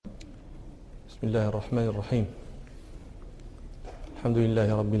بسم الله الرحمن الرحيم. الحمد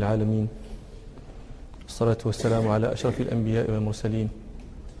لله رب العالمين، والصلاة والسلام على أشرف الأنبياء والمرسلين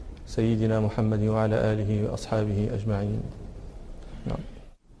سيدنا محمد وعلى آله وأصحابه أجمعين. نعم.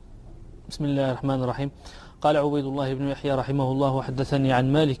 بسم الله الرحمن الرحيم. قال عبيد الله بن يحيى رحمه الله: وحدثني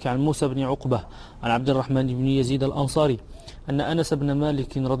عن مالك عن موسى بن عقبة عن عبد الرحمن بن يزيد الأنصاري أن أنس بن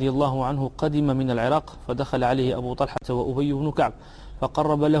مالك رضي الله عنه قدم من العراق، فدخل عليه أبو طلحة وأبي بن كعب،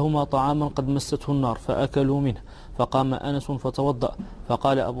 فقرب لهما طعاما قد مسته النار فأكلوا منه، فقام أنس فتوضأ،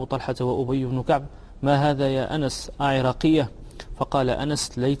 فقال أبو طلحة وأبي بن كعب: ما هذا يا أنس، أعراقية؟ فقال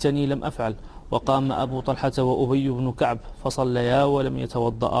أنس: ليتني لم أفعل. وقام أبو طلحة وأبي بن كعب فصليا ولم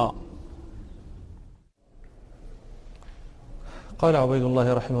يتوضأ. قال عبيد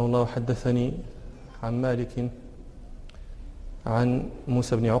الله رحمه الله: حدثني عن مالك عن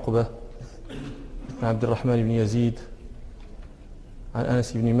موسى بن عقبة عن عبد الرحمن بن يزيد عن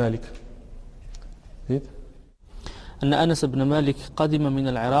أنس بن مالك أن أنس بن مالك قدم من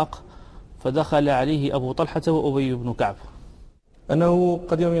العراق، فدخل عليه أبو طلحة وأبي بن كعب. أنه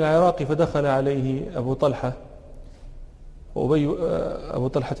قدم من العراق فدخل عليه أبو طلحة أبو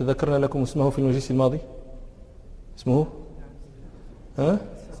طلحة ذكرنا لكم اسمه في المجلس الماضي. اسمه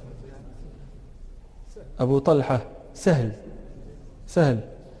أبو طلحة سهل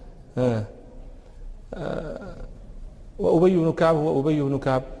وأبي بن كعب هو أبي بن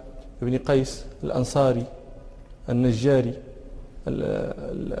كعب بن قيس الأنصاري النجاري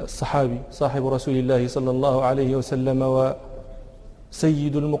الصحابي صاحب رسول الله صلى الله عليه وسلم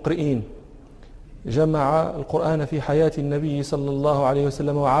وسيد المقرئين، جمع القرآن في حياة النبي صلى الله عليه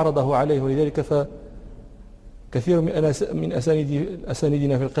وسلم وعرضه عليه، ولذلك فكثير من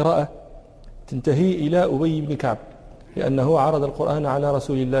أسانيدنا في القراءة تنتهي إلى أبي بن كعب، لأنه عرض القرآن على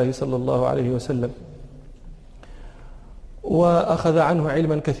رسول الله صلى الله عليه وسلم وأخذ عنه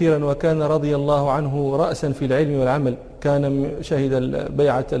علما كثيرا، وكان رضي الله عنه رأسا في العلم والعمل. كان شهد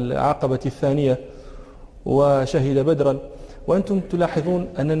بيعة العقبة الثانية وشهد بدرا. وأنتم تلاحظون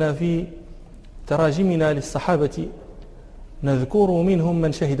أننا في تراجمنا للصحابة نذكر منهم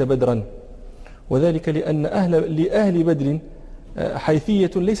من شهد بدرا، وذلك لأن لأهل بدر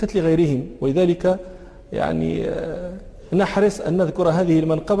حيثية ليست لغيرهم، ولذلك يعني نحرص أن نذكر هذه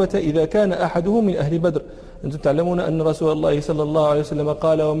المنقبة إذا كان أحدهم من أهل بدر. أنتم تعلمون أن رسول الله صلى الله عليه وسلم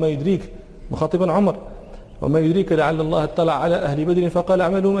قال: وما يدريك، مخاطبا عمر، وما يدريك لعل الله اطلع على أهل بدر فقال: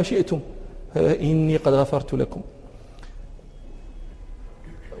 اعملوا ما شئتم إني قد غفرت لكم.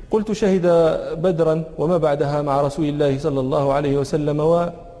 قلت شهد بدرا وما بعدها مع رسول الله صلى الله عليه وسلم،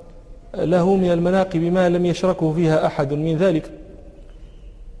 وله من المناقب ما لم يشركه فيها أحد، من ذلك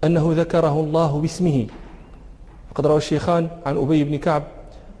أنه ذكره الله باسمه. فقد روى الشيخان عن أبي بن كعب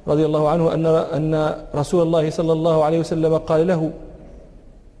رضي الله عنه أن رسول الله صلى الله عليه وسلم قال له: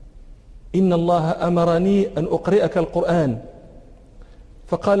 إن الله أمرني أن أقرئك القرآن.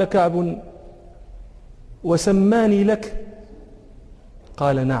 فقال كعب: وسماني لك؟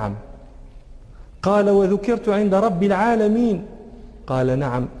 قال: نعم. قال: وذكرت عند رب العالمين؟ قال: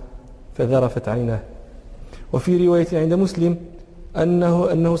 نعم. فذرفت عيناه. وفي رواية عند مسلم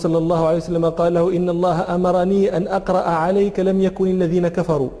أنه صلى الله عليه وسلم قال له: إن الله أمرني أن أقرأ عليك لم يكن الذين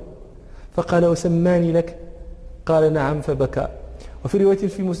كفروا. فقال: وسماني لك؟ قال: نعم. فبكى. وفي رواية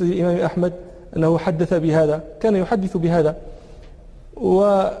في مسند الإمام أحمد أنه حدث بهذا، كان يحدث بهذا،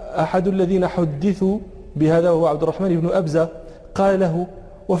 وأحد الذين حدثوا بهذا هو عبد الرحمن بن أبزة قال له: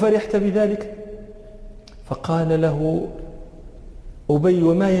 وفرحت بذلك؟ فقال له أبي: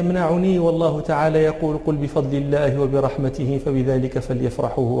 وما يمنعني والله تعالى يقول: قل بفضل الله وبرحمته فبذلك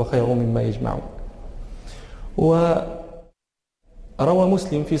فليفرحوا هو خير مما يجمعون. وروى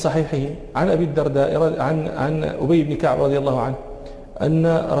مسلم في صحيحه عن أبي الدرداء عن أبي بن كعب رضي الله عنه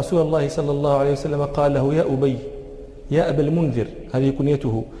أن رسول الله صلى الله عليه وسلم قال له: يا أبي، يا أبا المنذر، هذه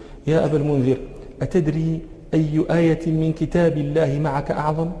كنيته، يا أبا المنذر، أتدري أي آية من كتاب الله معك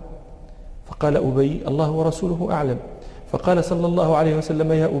أعظم؟ فقال أبي: الله ورسوله أعلم. فقال صلى الله عليه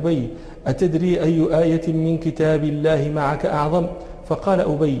وسلم: يا أبي، أتدري أي آية من كتاب الله معك أعظم؟ فقال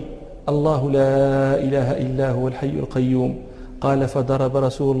أبي: الله لا إله إلا هو الحي القيوم. قال: فضرب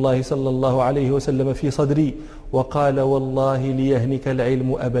رسول الله صلى الله عليه وسلم في صدري وقال: والله ليهنك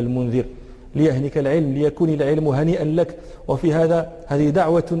العلم أبا المنذر، ليهنك العلم، ليكون العلم هنيئا لك. وفي هذه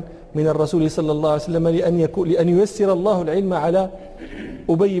دعوة من الرسول صلى الله عليه وسلم لأن ييسر الله العلم على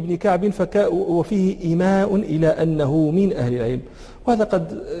أبي بن كعب، وفيه إيماء إلى أنه من أهل العلم. وهذا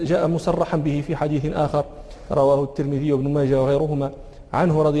قد جاء مصرحا به في حديث آخر رواه الترمذي وابن ماجه وغيرهما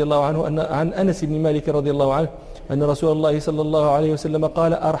عنه رضي الله عنه عن أنس بن مالك رضي الله عنه أن رسول الله صلى الله عليه وسلم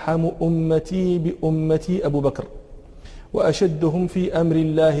قال: أرحم أمتي بأمتي أبو بكر، وأشدهم في أمر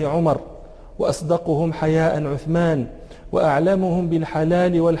الله عمر، وأصدقهم حياء عثمان، وأعلمهم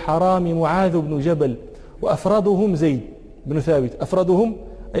بالحلال والحرام معاذ بن جبل، وأفرضهم زيد بن ثابت. أفرضهم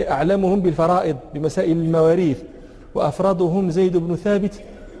أي أعلمهم بالفرائض بمسائل المواريث، وأفرضهم زيد بن ثابت،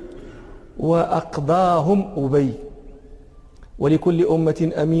 وأقضاهم أبي. ولكل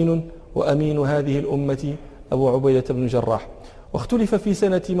أمة أمين، وأمين هذه الأمة أبو عبيدة بن الجراح. واختلف في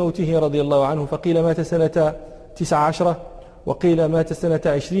سنة موته رضي الله عنه، فقيل مات سنة 19، وقيل مات سنة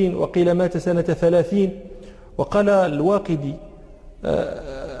 20، وقيل مات سنة 30. وقال الواقدي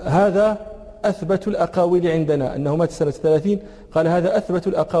هذا أثبت الأقاويل عندنا، أنه مات سنة 30. قال هذا أثبت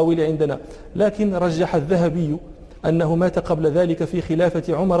الأقاويل عندنا، لكن رجح الذهبي أنه مات قبل ذلك في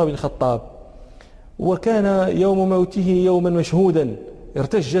خلافة عمر بن الخطاب، وكان يوم موته يوما مشهودا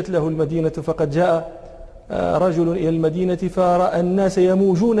ارتجت له المدينة. فقد جاء رجل إلى المدينة فرأى الناس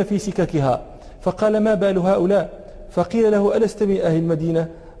يموجون في سككها، فقال ما بال هؤلاء؟ فقيل له ألست من أهل المدينة؟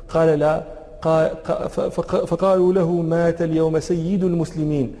 قال لا. فقالوا له مات اليوم سيد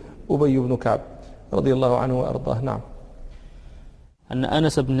المسلمين أبي بن كعب رضي الله عنه وأرضاه. نعم. أن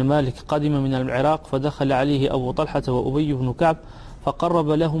أنس بن مالك قدم من العراق، فدخل عليه أبو طلحة وأبي بن كعب، فقرب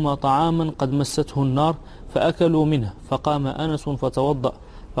لهما طعاما قد مسته النار، فأكلوا منه، فقام أنس فتوضأ،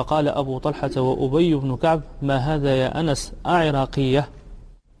 فقال أبو طلحة وأبي بن كعب ما هذا يا أنس أعراقية؟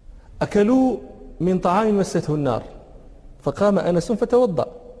 أكلوا من طعام مسته النار، فقام أنس فتوضأ.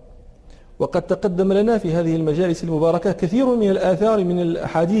 وقد تقدم لنا في هذه المجالس المباركة كثير من الآثار من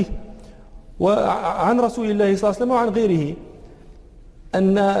الأحاديث وعن رسول الله صلى الله عليه وسلم وعن غيره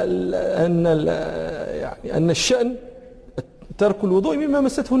أن الشأن ترك الوضوء مما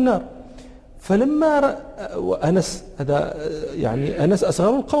مسته النار. فلما أنس هذا يعني أنس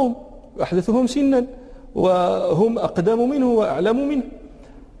أصغر القوم وأحدثهم سنا وهم أقدم منه وأعلم منه،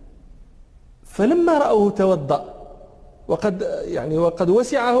 فلما رأوه توضأ وقد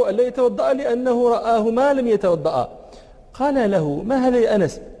وسعه ألا يتوضأ لأنه رآه ما لم يتوضأ، قال له ما هذا يا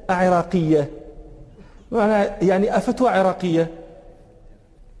أنس أعراقية؟ يعني أفتوى عراقية؟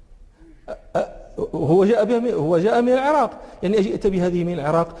 هو جاء من العراق، يعني أجئت بهذه من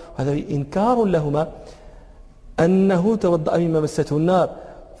العراق؟ وهذا إنكار لهما أنه توضأ مما مسته النار،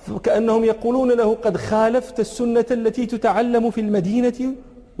 كأنهم يقولون له قد خالفت السنة التي تتعلم في المدينة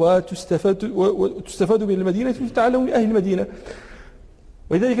وتستفاد من المدينة وتتعلم من أهل المدينة.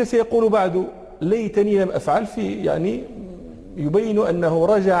 ولذلك سيقول بعد ليتني لم أفعل، في يعني يبين أنه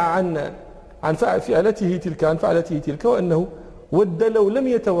رجع عن فعلته تلك وأنه ود لو لم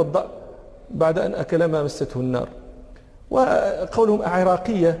يتوضأ بعد أن أكل ما مسته النار. وقولهم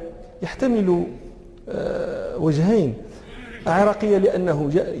أعراقية يحتمل وجهين. أعراقية لأنه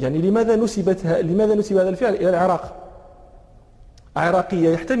يعني لماذا نسب هذا الفعل إلى العراق؟ عراقية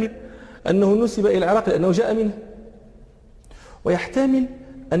يحتمل أنه نسب إلى العراق لأنه جاء منه، ويحتمل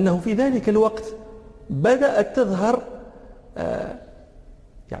أنه في ذلك الوقت بدأت تظهر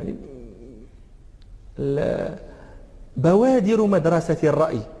يعني بوادر مدرسة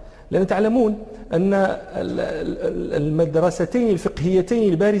الرأي، لأن تعلمون أن المدرستين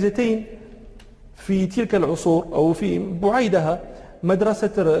الفقهيتين البارزتين في تلك العصور أو في بعيدها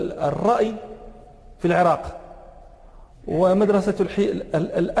مدرسة الرأي في العراق، ومدرسة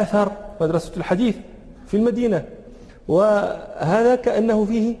الأثر مدرسة الحديث في المدينة. وهذا كأنه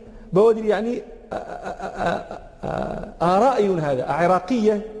فيه بوادر يعني آرائي، هذا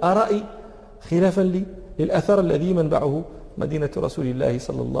عراقية آرائي خلافا للأثر الذي منبعه مدينة رسول الله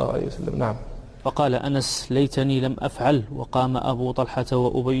صلى الله عليه وسلم. نعم. فقال أنس ليتني لم أفعل، وقام أبو طلحة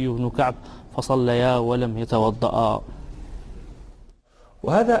وأبي بن كعب فصليا ولم يتوضأ.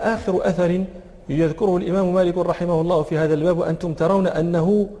 وهذا آخر أثر يذكره الإمام مالك رحمه الله في هذا الباب، وأنتم ترون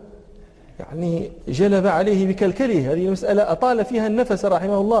أنه يعني جلب عليه بكلكله. هذه المسألة أطال فيها النفس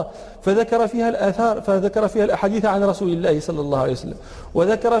رحمه الله، فذكر فيها الآثار، فذكر فيها الأحاديث عن رسول الله صلى الله عليه وسلم،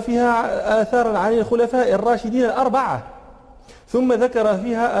 وذكر فيها آثارا عن الخلفاء الراشدين الأربعة، ثم ذكر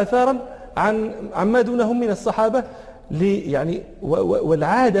فيها آثارا عن ما دونهم من الصحابة. يعني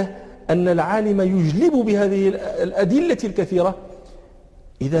والعادة أن العالم يجلب بهذه الأدلة الكثيرة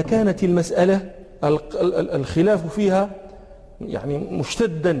إذا كانت المسألة الخلاف فيها يعني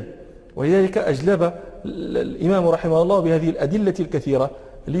مشتدا، ولذلك أجلب الإمام رحمه الله بهذه الأدلة الكثيرة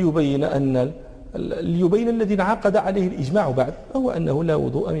ليبين الذي انعقد عليه الإجماع بعد، هو أنه لا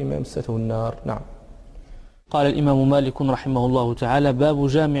وضوء مما مسته النار. نعم. قال الإمام مالك رحمه الله تعالى: باب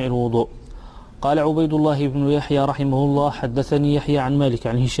جامع الوضوء. قال عبيد الله بن يحيى رحمه الله: حدثني يحيى عن مالك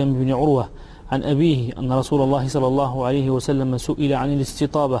عن هشام بن عروة عن أبيه أن رسول الله صلى الله عليه وسلم سئل عن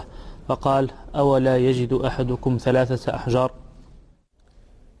الاستطابة فقال: أولا يجد أحدكم 3 أحجار؟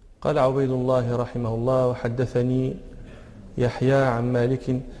 قال عبيد الله رحمه الله: وحدثني يحيى عن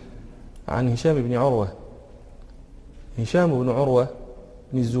مالك عن هشام بن عروة. هشام بن عروة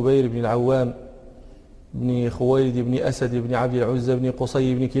بن الزبير بن العوام بن خويلد بن أسد بن عبد العزى بن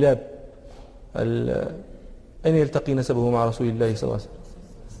قصي بن كلاب. أين يلتقي نسبه مع رسول الله صلى الله عليه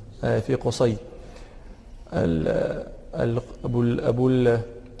وسلم؟ في قصي.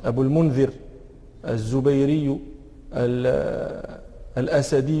 أبو المنذر الزبيري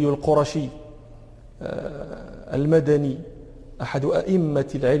الأسدي القرشي المدني، أحد أئمة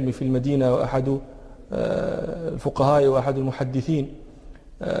العلم في المدينة، وأحد الفقهاء، وأحد المحدثين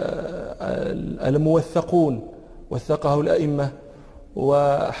الموثقون، وثقه الأئمة،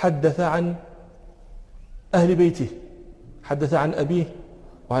 وحدث عن أهل بيته، حدث عن أبيه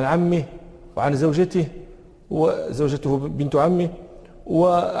وعن عمه وعن زوجته وزوجته بنت عمه،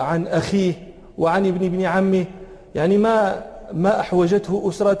 وعن أخيه وعن ابن عمه. يعني ما أحوجته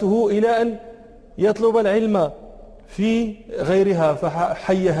أسرته إلى أن يطلب العلم في غيرها.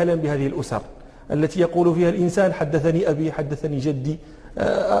 فحي هلا بهذه الأسر التي يقول فيها الإنسان حدثني أبي، حدثني جدي،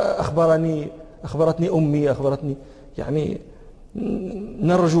 أخبرتني أمي، أخبرتني. يعني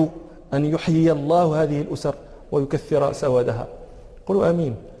نرجو أن يحيي الله هذه الأسر ويكثر سوادها. قولوا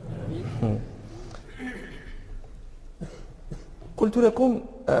آمين. قلت لكم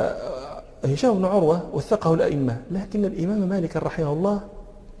هشام بن عروة وثقه الأئمة، لكن الإمام مالك رحمه الله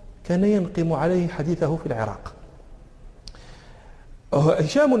كان ينقم عليه حديثه في العراق.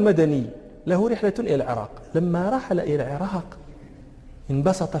 هشام مدني له رحلة إلى العراق، لما رحل إلى العراق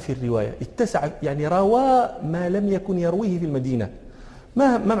انبسط في الرواية، اتسع، يعني روى ما لم يكن يرويه في المدينة.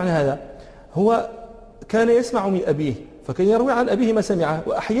 ما معنى هذا؟ هو كان يسمع من أبيه، فكان يروي عن أبيه ما سمعه،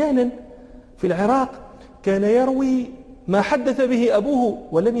 وأحيانا في العراق كان يروي ما حدث به أبوه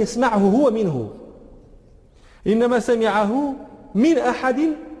ولم يسمعه هو منه، إنما سمعه من أحد،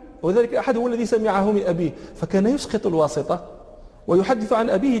 وذلك أحد هو الذي سمعه من أبيه، فكان يسقط الواسطة ويحدث عن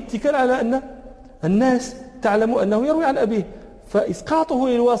أبيه اتكال على أن الناس تعلم أنه يروي عن أبيه، فإسقاطه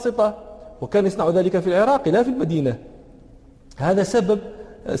للواسطة، وكان يصنع ذلك في العراق لا في المدينة. هذا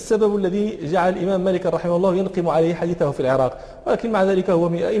السبب الذي جعل الإمام مالك رحمه الله ينقم عليه حديثه في العراق، ولكن مع ذلك هو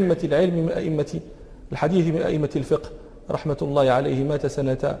من أئمة العلم، من أئمة الحديث، من أئمة الفقه رحمة الله عليه. مات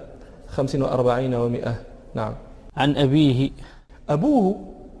سنة 45 و100. نعم. عن أبيه. أبوه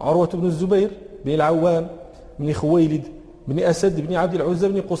عروة بن الزبير بن العوام بن خويلد بن أسد بن عبد العزى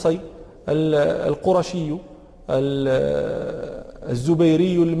بن قصي القرشي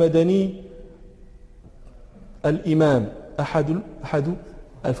الزبيري المدني الإمام، أحد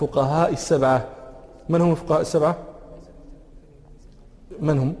الفقهاء السبعة. من هم الفقهاء السبعة؟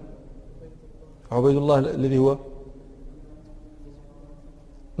 من هم؟ عبيد الله الذي هو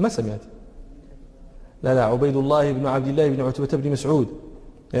ما سمعت. لا عبيد الله بن عبد الله بن عتبة بن مسعود.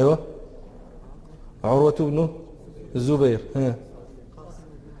 ايوه. عروة بن الزبير.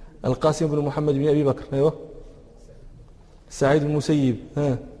 القاسم بن محمد بن أبي بكر. ايوه. سعيد بن المسيب.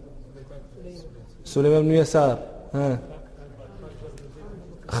 سليمان بن يسار.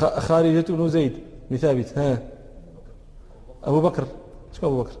 خارجة بن زيد بن ثابت. أبو بكر. شو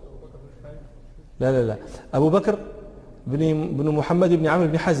أبو بكر؟ لا أبو بكر بن محمد بن عمرو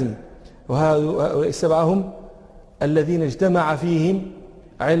بن حزم. وهؤلاء السبعة هم الذين اجتمع فيهم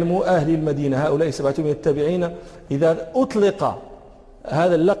علم أهل المدينة. هؤلاء السبعة من التابعين. إذا أطلق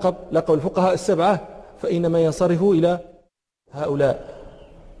هذا اللقب، لقب الفقهاء السبعة، فإنما ينصرف إلى هؤلاء.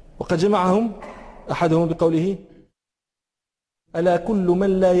 وقد جمعهم أحدهم بقوله: ألا كل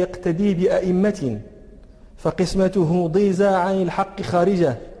من لا يقتدي بأئمة فقسمته ضيزى عن الحق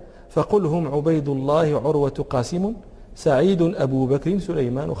خارجة، فقل هم عبيد الله عروة قاسم سعيد أبو بكر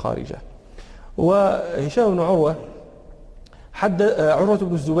سليمان خارجة. وهشام بن عروة عروة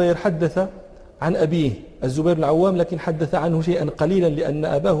بن الزبير حدث عن أبيه الزبير بن العوام، لكن حدث عنه شيئا قليلا لأن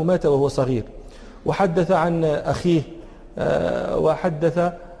أباه مات وهو صغير. وحدث عن أخيه، وحدث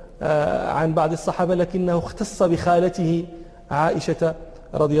عن بعض الصحابة، لكنه اختص بخالته عائشة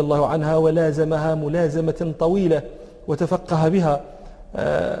رضي الله عنها ولازمها ملازمة طويلة وتفقه بها،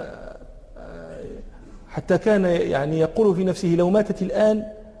 حتى كان يعني يقول في نفسه: لو ماتت الآن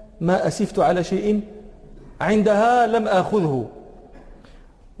ما أسفت على شيء عندها لم آخذه.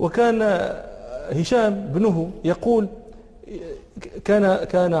 وكان هشام بنه يقول: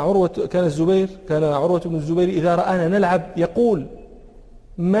 كان عروة بن الزبير إذا رآنا نلعب يقول: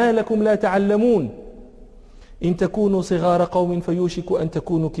 ما لكم لا تعلمون؟ إن تكونوا صغار قوم فيوشك أن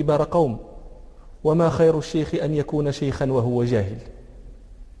تكونوا كبار قوم، وما خير الشيخ أن يكون شيخا وهو جاهل.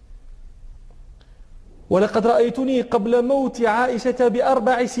 ولقد رأيتني قبل موت عائشة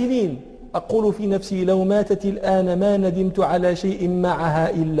ب4 سنين أقول في نفسي: لو ماتت الآن ما ندمت على شيء معها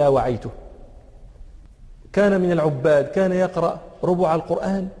إلا وعيته. كان من العباد، كان يقرأ ربع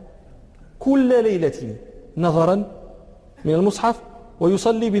القرآن كل ليلة نظرا من المصحف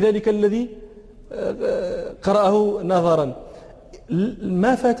ويصلي بذلك الذي قرأه نظرا.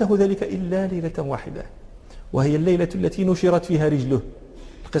 ما فاته ذلك إلا ليلة واحدة، وهي الليلة التي نشرت فيها رجله.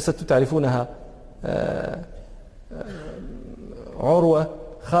 القصة تعرفونها. عروة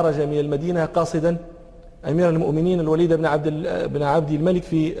خرج من المدينة قاصدا أمير المؤمنين الوليد بن عبد الملك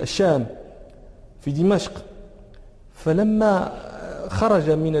في الشام في دمشق، فلما خرج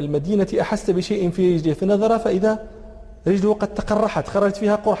من المدينة أحس بشيء في رجله فنظر فإذا رجله قد تقرحت، خرجت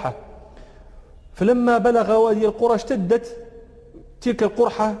فيها قرحة. فلما بلغ وادي القرى اشتدت تلك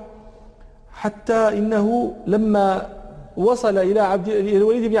القرحة حتى إنه لما وصل إلى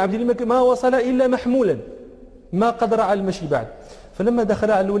الوليد بن عبد الملك ما وصل إلا محمولا، ما قدر على المشي بعد. فلما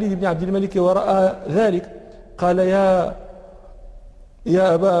دخل على الوليد بن عبد الملك ورأى ذلك قال يا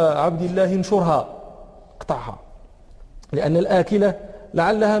أبا عبد الله انشرها، اقطعها، لأن الآكلة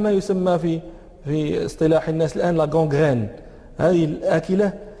لعلها ما يسمى في اصطلاح الناس الآن لا غونغرين. هذه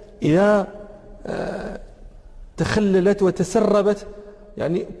الآكلة إذا تخللت وتسربت،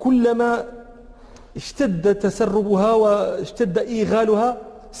 يعني كلما اشتد تسربها واشتد إيغالها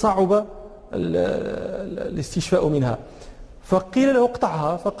صعب الاستشفاء منها. فقيل له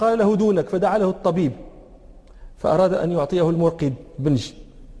اقطعها، فقال له دونك، فدعا له الطبيب فأراد أن يعطيه المرقد بنج،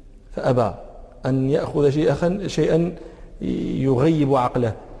 فأبى أن يأخذ شيئا يغيب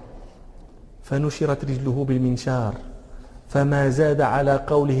عقله، فنشرت رجله بالمنشار فما زاد على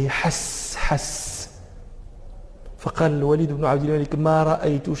قوله حس حس. فقال الوليد بن عبد الملك ما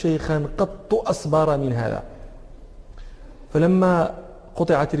رأيت شيخا قط أصبر من هذا. فلما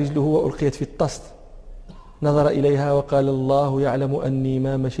قطعت رجله وألقيت في الطست نظر إليها وقال الله يعلم أني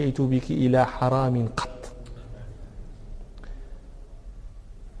ما مشيت بك إلى حرام قط.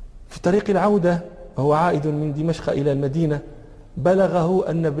 في طريق العودة وهو عائد من دمشق إلى المدينة بلغه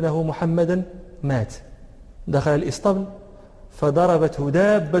أن ابنه محمدا مات. دخل الإسطبل فضربته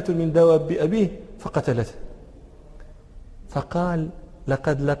دابة من دواب أبيه فقتلته، فقال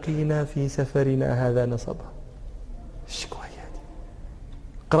لقد لقينا في سفرنا هذا نصبا. الشكوى هذه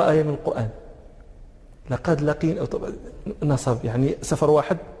قرأ آية من القرآن، لقد لقينا نصب، يعني سفر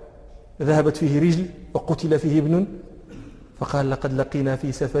واحد ذهبت فيه رجل وقتل فيه ابن، فقال لقد لقينا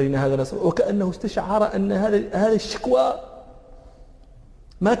في سفرنا هذا نصب، وكأنه استشعر أن هذا الشكوى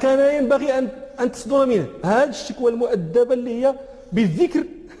ما كان ينبغي أن تصدر منه. هذه الشكوى المؤدبة اللي هي بالذكر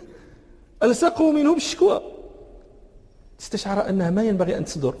ألصقه منه بالشكوى، استشعر أنها ما ينبغي أن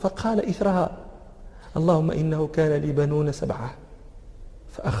تصدر، فقال إثرها اللهم إنه كان لي بنون 7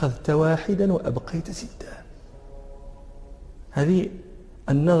 فأخذت واحدا وأبقيت 6. هذه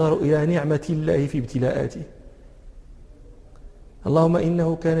النظر إلى نعمة الله في ابتلاءاته. اللهم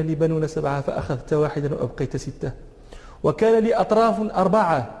إنه كان لي بنون 7 فأخذت واحدا وأبقيت 6، وكان لي أطراف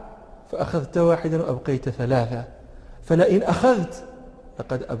 4 فأخذت واحدا وأبقيت 3، فلئن أخذت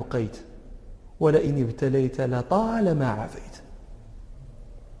لقد أبقيت ولئن ابتليت لطالما عافيت.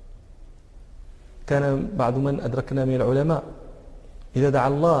 كان بعض من أدركنا من العلماء إذا دعا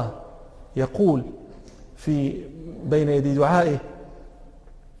الله يقول في بين يدي دعائه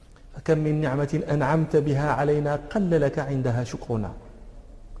فكم من نعمة أنعمت بها علينا قل لك عندها شكرنا،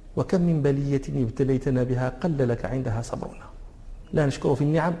 وكم من بلية ابتليتنا بها قل لك عندها صبرنا. لا نشكر في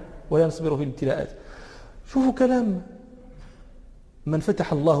النعم ولا نصبر في الابتلاءات. شوفوا كلام من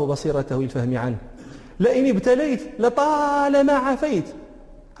فتح الله بصيرته للفهم عنه. لئن ابتليت لطالما عافيت.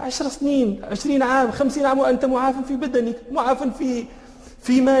 10 سنين 20 عام 50 عام وأنت معاف في بدنك، معاف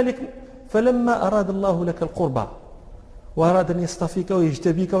في مالك. فلما أراد الله لك القربى وأراد أن يصطفيك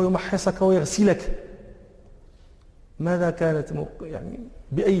ويجتبيك ويمحصك ويغسلك، ماذا كانت يعني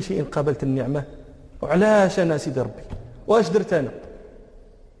بأي شيء قابلت النعمة؟ وعلاش أنا سيدي ربي واش درت أنا؟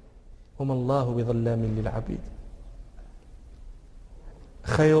 وما الله بظلام للعبيد،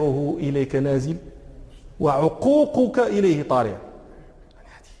 خيره إليك نازل وعقوقك إليه طارئ.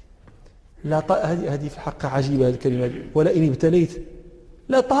 هذه في الحق عجيبة هذه الكلمة. ولئن ابتليت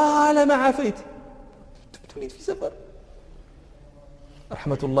لطالما عافيت. تبتليت في سفر.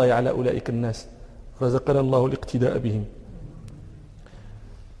 رحمة الله على أولئك الناس، رزقنا الله الاقتداء بهم.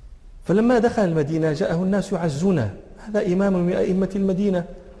 فلما دخل المدينة جاءه الناس يعزونه، هذا إمام من أئمة المدينة،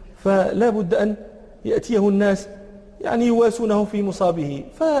 فلا بد أن يأتيه الناس يعني يواسونه في مصابه،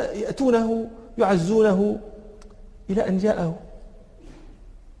 فيأتونه يعزونه إلى أن جاءه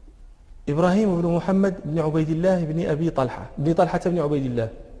إبراهيم بن محمد بن عبيد الله بن أبي طلحة بن طلحة بن عبيد الله،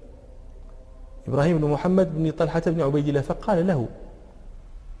 إبراهيم بن محمد بن طلحة بن عبيد الله، فقال له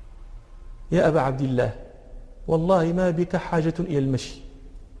يا أبا عبد الله والله ما بك حاجة إلى المشي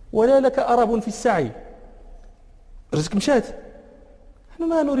ولا لك أرب في السعي، رزق مشات، نحن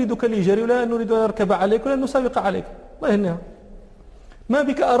ما نريدك لجري ولا نريد أن نركب عليك ولا نسابق عليك، الله يهنيها. ما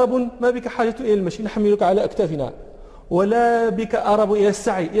بك أرب، ما بك حاجة إلى المشي، نحملك على أكتافنا، ولا بك أرب إلى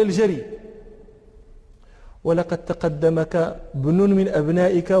السعي إلى الجري. ولقد تقدمك ابن من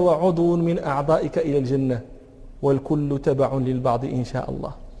أبنائك وعضو من أعضائك إلى الجنة، والكل تبع للبعض إن شاء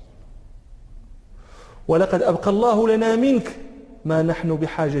الله. ولقد أبقى الله لنا منك ما نحن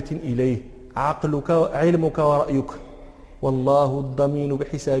بحاجة إليه، عقلك علمك ورأيك، والله الضمين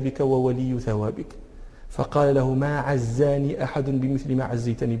بحسابك وولي ثوابك. فقال له: ما عزاني أحد بمثل ما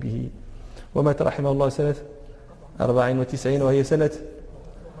عزيتني به. ومات رحمه الله سنة 94، وهي سنة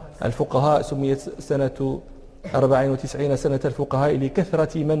الفقهاء، سميت سنة 94 سنة الفقهاء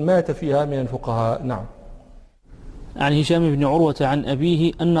لكثرة من مات فيها من الفقهاء. نعم. عن هشام بن عروة عن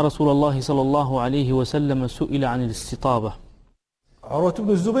أبيه أن رسول الله صلى الله عليه وسلم سئل عن الاستطابة. عروة بن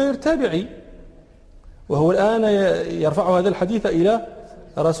الزبير تابعي، وهو الآن يرفع هذا الحديث إلى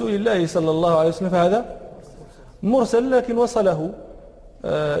رسول الله صلى الله عليه وسلم، فهذا مرسل، لكن وصله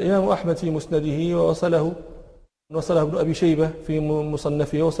إمام أحمد في مسنده، ووصله ابن أبي شيبة في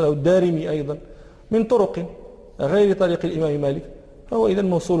مصنفه، ووصله الدارمي أيضا من طرق غير طريق الإمام مالك، فهو إذن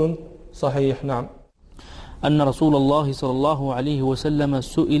موصول صحيح. نعم. أن رسول الله صلى الله عليه وسلم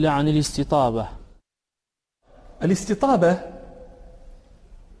سئل عن الاستطابة. الاستطابة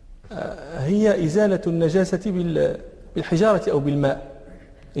هي إزالة النجاسة بالحجارة أو بالماء،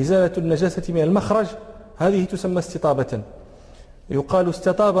 إزالة النجاسة من المخرج، هذه تسمى استطابة. يقال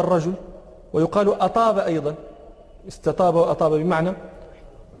استطاب الرجل، ويقال أطاب أيضا، استطاب وأطاب بمعنى،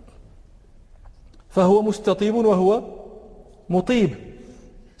 فهو مستطيب وهو مطيب.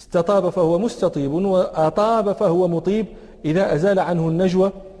 استطاب فهو مستطيب، وأطاب فهو مطيب إذا أزال عنه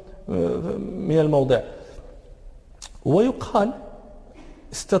النجوى من الموضع. ويقال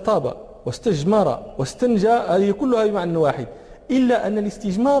استطاب واستجمر واستنجى، هذه كلها بمعنى واحد، إلا أن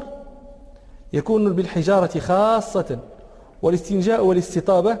الاستجمار يكون بالحجارة خاصة، والاستنجاء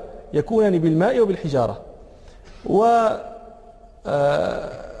والاستطابة يكونان بالماء وبالحجارة.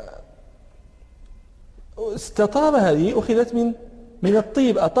 استطاب هذه أخذت من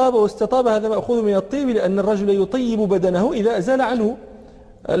الطيب، أطاب واستطاب هذا مأخوذ من الطيب، لأن الرجل يطيب بدنه إذا أزال عنه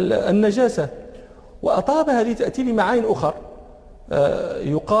النجاسة. وأطاب هذه تأتي لمعاني أخرى،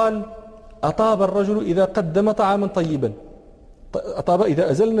 يقال أطاب الرجل إذا قدم طعاما طيبا، أطاب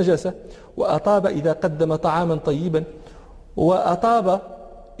إذا أزال النجاسة، وأطاب إذا قدم طعاما طيبا، وأطاب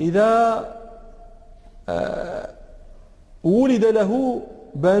إذا ولد له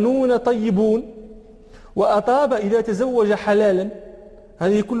بنون طيبون، وأطاب إذا تزوج حلالا.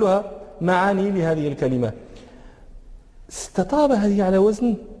 هذه كلها معاني لهذه الكلمة. استطاب هذه على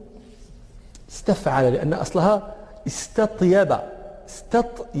وزن استفعل، لأن أصلها استطيب،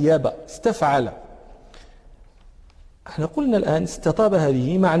 استفعل. احنا قلنا الآن استطاب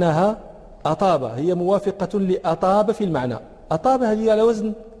هذه معناها أطاب، هي موافقة لأطاب في المعنى. أطاب هذه على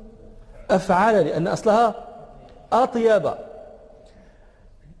وزن أفعل، لأن أصلها أطيب.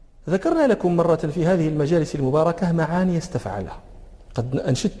 ذكرنا لكم مرة في هذه المجالس المباركة معاني استفعلها. قد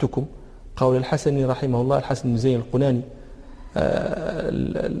أنشدتكم قول الحسن رحمه الله، الحسن بن زين القناني،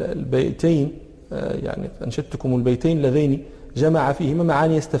 البيتين، يعني أنشدتكم البيتين اللذين جمع فيهما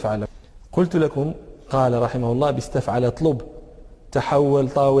معاني استفعل. قلت لكم قال رحمه الله: باستفعل اطلب، تحول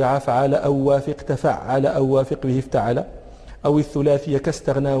طاوع فعل، أو وافق تفعل، أو وافق به افتعل، أو الثلاثي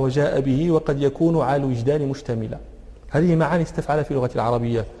كاستغنى وجاء به، وقد يكون على الوجدان مشتملا. هذه معاني استفعل في اللغة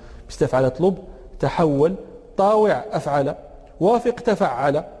العربية. باستفعل اطلب، تحول، طاوع أفعل، وافق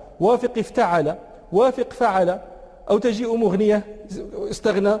تفعل، وافق افتعل، وافق فعل، أو تجيء مغنية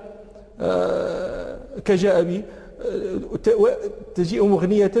استغنى كجاء به، تجيء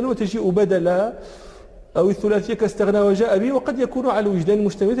مغنية وتجيء بدلها، أو الثلاثية كاستغنى وجاء به، وقد يكون على الوجدان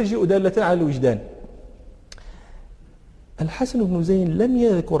مشتمل، تجيء دالة على الوجدان. الحسن بن زين لم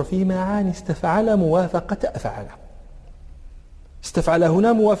يذكر في معاني استفعل موافقة أفعل. استفعل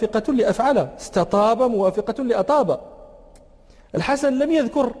هنا موافقة لأفعل، استطاب موافقة لأطاب. الحسن لم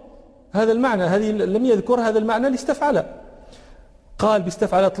يذكر هذا المعنى، لم يذكر هذا المعنى لاستفعل. قال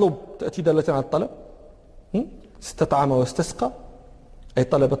باستفعل اطلب، تأتي دالة على الطلب. استطعم واستسقى، أي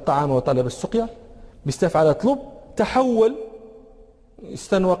طلب الطعام وطلب السقيا. باستفعل اطلب، تحول،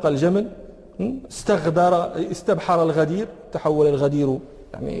 استنوق الجمل، استغدر، استبحر الغدير، تحول الغدير،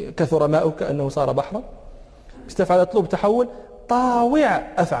 يعني كثر ماؤه كأنه صار بحرا. باستفعل اطلب، تحول، طاوع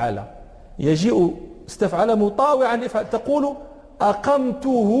أفعل، يجيء استفعل مطاوعا لأفعل. تقول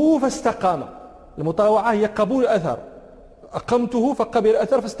أقمته فاستقام، المطاوعة هي قبول الأثر، أقمته فقبل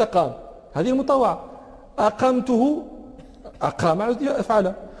الأثر فاستقام، هذه المطاوعة. أقمته، أقام على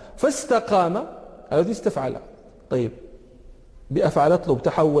أفعل، فاستقام على استفعل. طيب، بأفعل اطلب،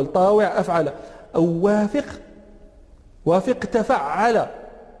 تحول، طاوع، أفعل. أو وافق تفعل،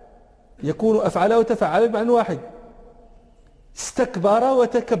 يكون أفعل وتفعل بمعنى واحد. استكبر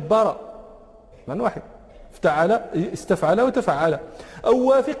وتكبر بمعنى واحد، استفعل وتفعل. أو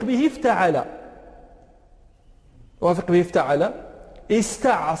وافق به افتعل، وافق به افتعل.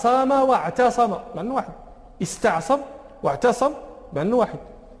 استعصم واعتصم بمعنى واحد، استعصم واعتصم بمعنى واحد.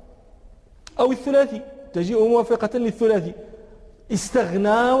 أو الثلاثي تجيء موافقة للثلاثي،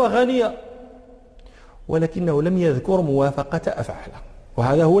 استغنى وغني، ولكنه لم يذكر موافقة أفعل،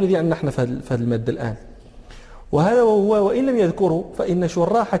 وهذا هو الذي عندنا نحن في هذا المادة الآن. وهذا وهو وإن لم يذكره فإن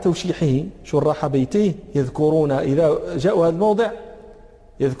شراح توشيحه، شراح بيتيه، يذكرون إذا جاءوا هذا الموضع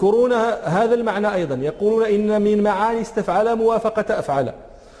يذكرون هذا المعنى أيضا، يقولون إن من معاني استفعل موافقة أفعل،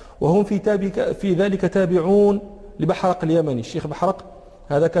 وهم في ذلك تابعون لبحرق اليمني. الشيخ بحرق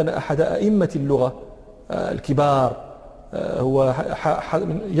هذا كان أحد أئمة اللغة الكبار، هو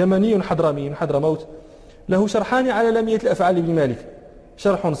يمني حضرمي من حضرموت، له شرحان على لامية الأفعال ابن مالك،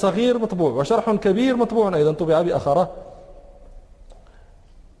 شرح صغير مطبوع وشرح كبير مطبوع أيضا طبع بأخره.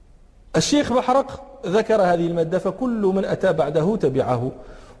 الشيخ بحرق ذكر هذه المادة، فكل من أتى بعده تبعه.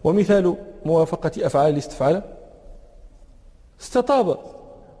 ومثال موافقة أفعال الاستفعال: استطاب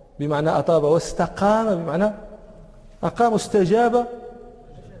بمعنى أطاب، واستقام بمعنى أقام، واستجاب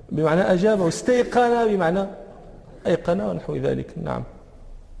بمعنى أجاب، واستيقن بمعنى أيقن، ونحو ذلك. نعم.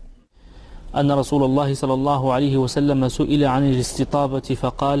 أن رسول الله صلى الله عليه وسلم سئل عن الاستطابة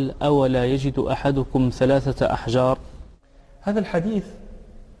فقال: أولا يجد أحدكم 3 أحجار؟ هذا الحديث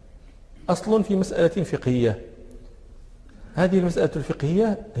أصل في مسألة فقهية. هذه المسألة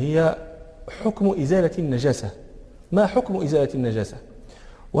الفقهية هي حكم إزالة النجاسة. ما حكم إزالة النجاسة؟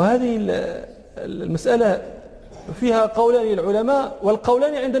 وهذه المسألة فيها قولان للعلماء،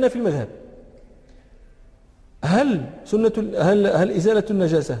 والقولان عندنا في المذهب. هل إزالة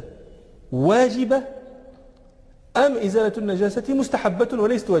النجاسة واجبة أم إزالة النجاسة مستحبة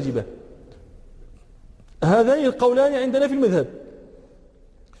وليست واجبة؟ هذان القولان عندنا في المذهب،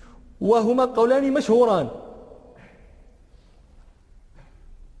 وهما قولان مشهوران.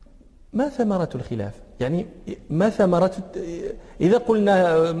 ما ثمرة الخلاف؟ يعني ما ثمرة إذا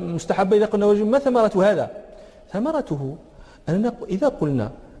قلنا مستحبة، إذا قلنا واجب، ما ثمرة هذا؟ ثمرته أننا إذا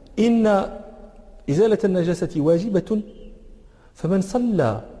قلنا إن إزالة النجاسة واجبة، فمن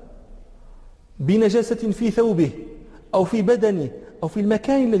صلى بنجاسة في ثوبه أو في بدنه أو في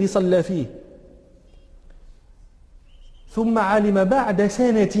المكان الذي صلى فيه، ثم علم بعد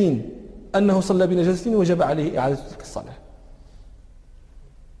سنة أنه صلى بنجاسة، وجب عليه إعادة تلك الصلاة.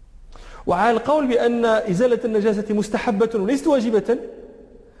 وعلى القول بأن إزالة النجاسة مستحبة وليست واجبة،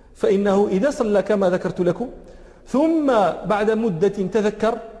 فإنه إذا صلى كما ذكرت لكم ثم بعد مدة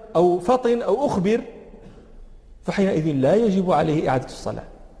تذكر أو فطن أو أخبر، فحينئذ لا يجب عليه إعادة الصلاة.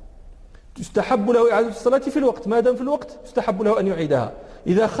 تستحب له إعادة الصلاة في الوقت، ما دام في الوقت تستحب له أن يعيدها.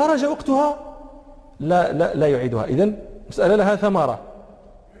 إذا خرج وقتها لا يعيدها. إذن مسألة لها ثمرة.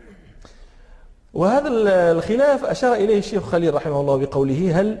 وهذا الخلاف أشار إليه الشيخ خليل رحمه الله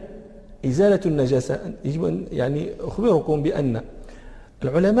بقوله: هل إزالة النجاسة يجب أن، يعني أخبركم بأن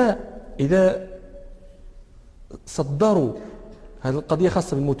العلماء إذا صدروا هذه القضية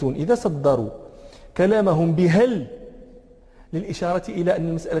خاصة بالمتون، إذا صدروا كلامهم بهل للإشارة إلى أن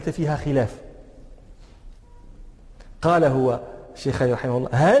المسألة فيها خلاف. قال هو الشيخ خليل رحمه الله: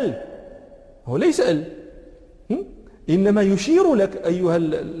 هل، هو لا يسأل، إنما يشير لك أيها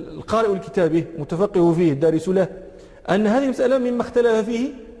القارئ لكتابه متفقه فيه الدارس له أن هذه المسألة مما اختلف فيه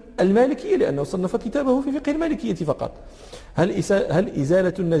المالكية، لأنه صنف كتابه في فقه المالكية فقط. هل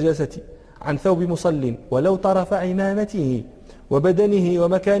إزالة النجاسة عن ثوب مصل ولو طرف عمامته وبدنه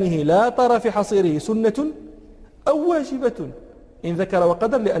ومكانه لا طرف حصيره سنة أو واجبة؟ إن ذكر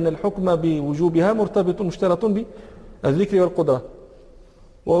وقدر، لأن الحكم بوجوبها مرتبط مشترط بالذكر والقدرة.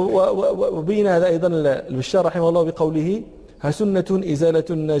 وبين هذا أيضا البشار رحمه الله بقوله: سنة إزالة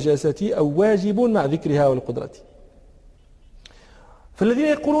النجاسة أو واجب مع ذكرها والقدرة. فالذين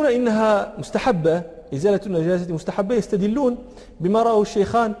يقولون إنها مستحبة، إزالة النجاسة مستحبة، يستدلون بما رواه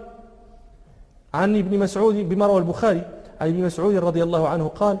الشيخان عن ابن مسعود، بما رواه البخاري عن ابن مسعود رضي الله عنه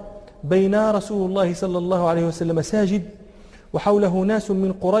قال: بين رسول الله صلى الله عليه وسلم ساجد وحوله ناس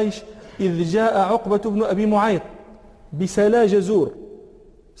من قريش إذ جاء عقبة بن أبي معيط بسلا جزور.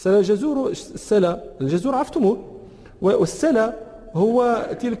 سلا جزور، السلا الجزور عرفتموه، والسلا هو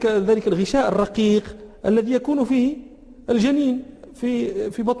ذلك الغشاء الرقيق الذي يكون فيه الجنين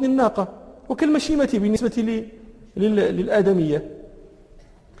في بطن الناقة، وكالمشيمة بالنسبة للآدمية.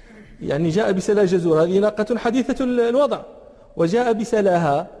 يعني جاء بسلا جزور، هذه ناقة حديثة الوضع، وجاء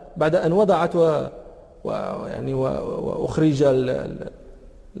بسلاها بعد أن وضعت ويعني وأخرج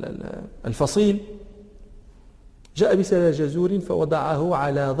الفصيل، جاء بسلة جزور فوضعه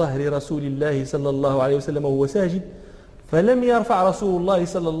على ظهر رسول الله صلى الله عليه وسلم وهو ساجد، فلم يرفع رسول الله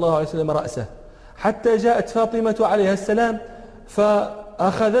صلى الله عليه وسلم رأسه حتى جاءت فاطمة عليها السلام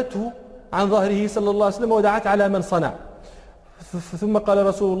فأخذته عن ظهره صلى الله عليه وسلم ودعت على من صنع. ثم قال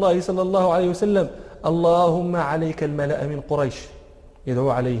رسول الله صلى الله عليه وسلم: اللهم عليك الملأ من قريش، يدعو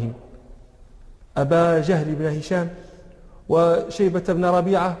عليهم أبا جهل بن هشام وشيبة بن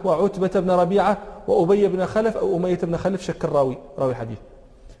ربيعة وعتبة بن ربيعة وأبي بن خلف أو أمية بن خلف، شك راوي الحديث،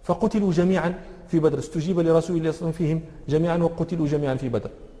 فقتلوا جميعا في بدر. استجيب لرسول الله صلى الله عليه وسلم فيهم جميعا وقتلوا جميعا في بدر.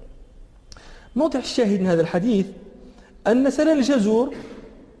 موضع الشاهد من هذا الحديث أن سل الجزور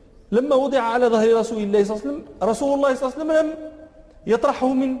لما وضع على ظهر رسول الله صلى الله عليه وسلم، رسول الله صلى الله عليه وسلم لم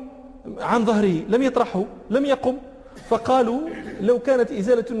يطرحه عن ظهره، لم يطرحه، لم يقم. فقالوا لو كانت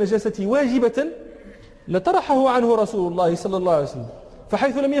إزالة النجاسة واجبة لطرحه عنه رسول الله صلى الله عليه وسلم،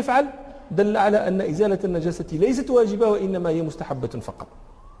 فحيث لم يفعل دل على أن إزالة النجاسة ليست واجبة وإنما هي مستحبة فقط.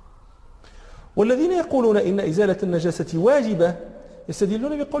 والذين يقولون إن إزالة النجاسة واجبة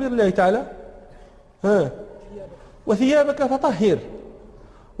يستدلون بقول الله تعالى: وثيابك فطهر.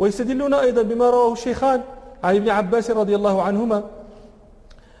 ويستدلون أيضا بما رواه الشيخان عن ابن عباس رضي الله عنهما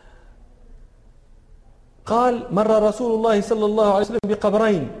قال: مر رسول الله صلى الله عليه وسلم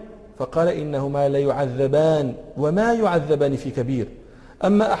بقبرين فقال: إنهما لا يعذبان وما يعذبان في كبير،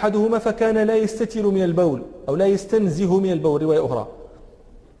 أما أحدهما فكان لا يستتر من البول أو لا يستنزه من البول، رواية أخرى،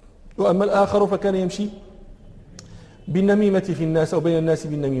 وأما الآخر فكان يمشي بالنميمة في الناس أو بين الناس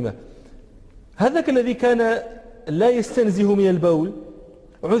بالنميمة. هذاك الذي كان لا يستنزه من البول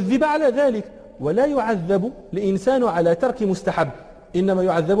عذب على ذلك، ولا يعذب الإنسان على ترك مستحب، إنما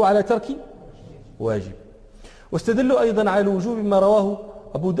يعذب على ترك واجب. واستدلوا أيضا على الوجوب ما رواه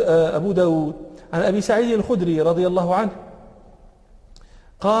أبو داود عن أبي سعيد الخدري رضي الله عنه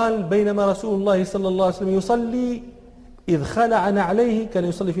قال: بينما رسول الله صلى الله عليه وسلم يصلي إذ خلع نعليه، كان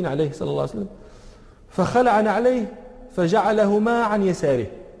يصلي في نعليه صلى الله عليه وسلم، فخلع نعليه فجعلهما عن يساره،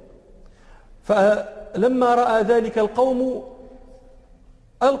 فلما رأى ذلك القوم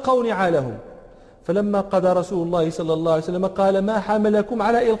ألقوا نعالهم، فلما قضى رسول الله صلى الله عليه وسلم قال: ما حملكم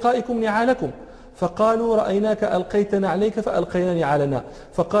على إلقائكم نعالكم؟ فقالوا: رأيناك ألقيت نعليك فألقينا نعالنا.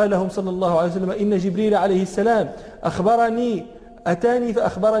 فقال لهم صلى الله عليه وسلم: إن جبريل عليه السلام أتاني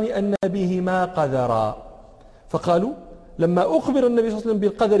فأخبرني أن بهما قذرا. فقالوا لما أخبر النبي صلى الله عليه وسلم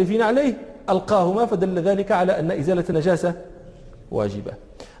بالقدر في نعليه ألقاهما، فدل ذلك على أن إزالة النجاسة واجبة.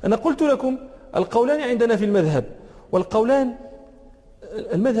 أنا قلت لكم القولان عندنا في المذهب، والقولان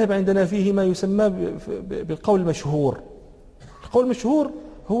المذهب عندنا فيه ما يسمى بالقول المشهور. القول المشهور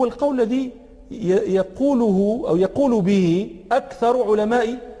هو القول الذي يقوله أو يقول به أكثر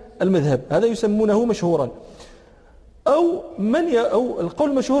علماء المذهب، هذا يسمونه مشهورا. أو القول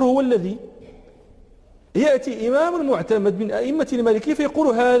المشهور هو الذي يأتي إمام معتمد من أئمة المالكية فيقول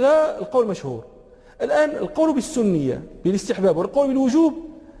هذا القول مشهور. الآن القول بالسنية بالاستحباب والقول بالوجوب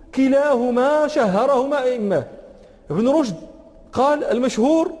كلاهما شهرهما أئمة. ابن رشد قال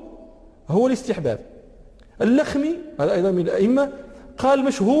المشهور هو الاستحباب، اللخمي هذا أيضا من الأئمة قال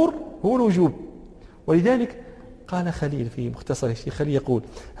المشهور هو الوجوب. ولذلك قال خليل في مختصر الشيخ خليل يقول: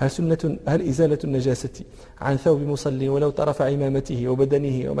 هل إزالة النجاسة عن ثوب مصلي ولو طرف عمامته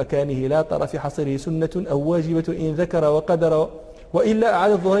وبدنه ومكانه لا طرف حصره سنة أو واجبة إن ذكر وقدر وإلا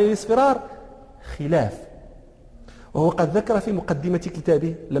أعاد الظهرين الاصفرار؟ خلاف. وهو قد ذكر في مقدمة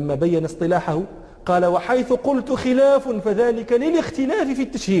كتابه لما بين اصطلاحه قال: وحيث قلت خلاف فذلك للاختلاف في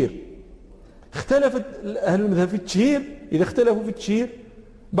التشهير. اختلفت أهل المذهب في التشهير، إذا اختلفوا في التشهير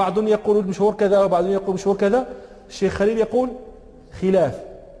بعض يقول المشهور كذا وبعض يقول مشهور كذا، الشيخ خليل يقول خلاف،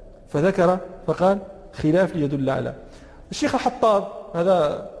 فذكر فقال خلاف ليدل على. الشيخ الحطاب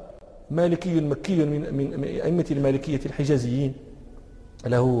هذا مالكي مكي من أئمة المالكية الحجازيين،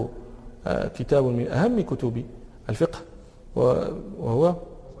 له كتاب من أهم كتب الفقه وهو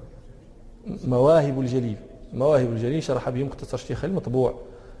مواهب الجليل، شرح به مختصر الشيخ خليل مطبوع.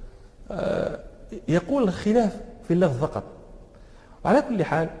 يقول الخلاف في اللفظ فقط. وعلى كل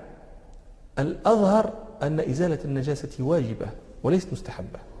حال الأظهر أن إزالة النجاسة واجبة وليست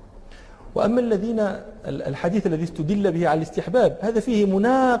مستحبة. وأما الحديث الذي استدل به على الاستحباب هذا فيه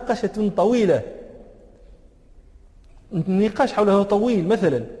مناقشة طويلة، النقاش حوله طويل.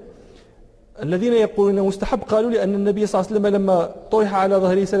 مثلا الذين يقولون مستحب قالوا لأن النبي صلى الله عليه وسلم لما طرح على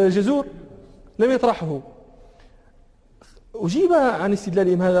ظهره سل الجزور لم يطرحه. أجيب عن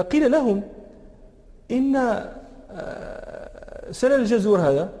استدلالهم هذا، قيل لهم إن سل الجزور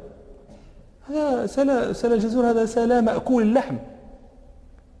هذا سل الجزور هذا سل مأكول اللحم،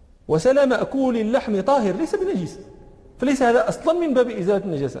 وسلى مأكول اللحم طاهر ليس بنجس، فليس هذا أصلا من باب إزالة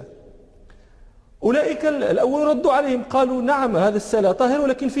النجاسة. أولئك الأول ردوا عليهم قالوا نعم هذا السلى طاهر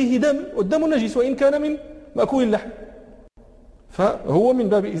ولكن فيه دم، والدم نجس وإن كان من مأكول اللحم، فهو من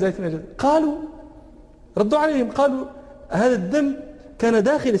باب إزالة النجاسة. قالوا ردوا عليهم قالوا هذا الدم كان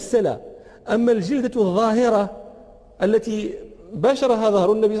داخل السلى، أما الجلدة الظاهرة التي باشرها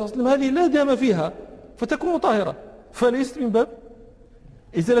ظهر النبي صلى الله عليه وسلم هذه لا دم فيها فتكون طاهرة، فليست من باب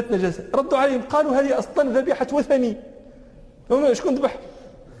إزالة النجاسة. ردوا عليهم قالوا هذه أصلا ذبيحة وثني، شكون ذبح؟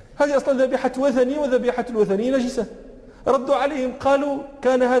 هذه أصلا ذبيحة وثني، وذبيحة الوثني نجسة. ردوا عليهم قالوا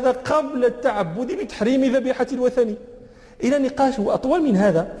كان هذا قبل التعبد بتحريم ذبيحة الوثني. إلى نقاش أطول من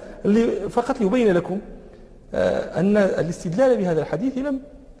هذا اللي فقط ليبين لكم أن الاستدلال بهذا الحديث لم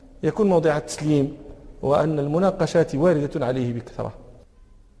يكون موضع التسليم، وأن المناقشات واردة عليه بكثرة.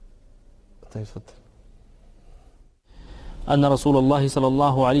 طيب تفضل. أن رسول الله صلى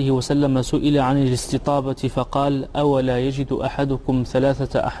الله عليه وسلم سئل عن الاستطابة فقال أولا يجد أحدكم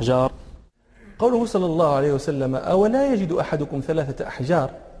 3 أحجار. قوله صلى الله عليه وسلم أولا يجد أحدكم 3 أحجار،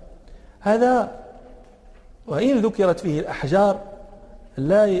 هذا وإن ذكرت فيه الأحجار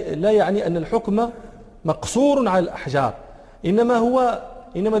لا يعني أن الحكم مقصور على الأحجار، إنما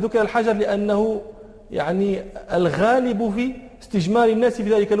ذكر الحجر لأنه يعني الغالب في استجمار الناس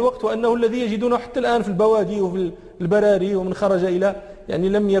في ذلك الوقت، وأنه الذي يجدونه حتى الآن في البوادي وفي البراري، ومن خرج إلى يعني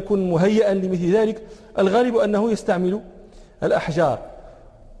لم يكن مهيئا لمثل ذلك الغالب أنه يستعمل الأحجار.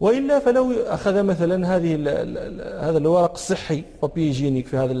 وإلا فلو أخذ مثلا هذا الورق الصحي بابي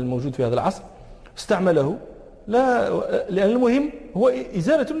في هذا الموجود في هذا العصر استعمله، لا، لأن المهم هو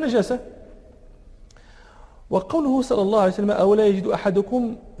إزالة النجاسة. وقوله صلى الله عليه وسلم أولا يجد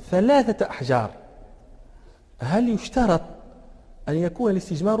أحدكم 3 أحجار، هل يشترط أن يكون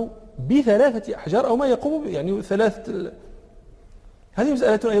الاستجمار ب3 أحجار أو ما يقوم يعني 3؟ هذه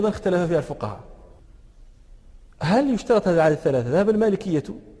مسألة أيضا اختلف فيها الفقهاء. هل يشترط هذا العدد 3؟ ذهب المالكية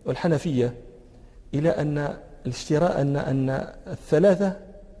والحنفية إلى أن الاشتراء أن 3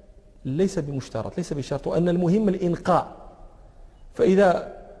 ليس بمشترط، ليس بشرط، وأن المهم الإنقاء،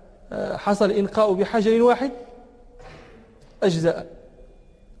 فإذا حصل الإنقاء بحجر واحد أجزأ،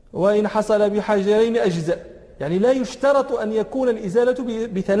 وإن حصل بحجرين أجزأ، يعني لا يشترط أن يكون الإزالة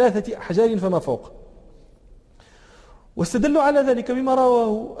ب3 أحجار فما فوق. واستدلوا على ذلك بما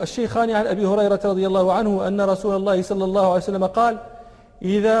رواه الشيخان عن أبي هريرة رضي الله عنه أن رسول الله صلى الله عليه وسلم قال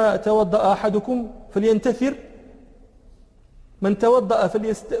إذا توضأ أحدكم فلينتثر، من توضأ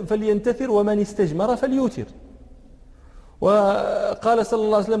فلينتثر ومن استجمر فليوتر. وقال صلى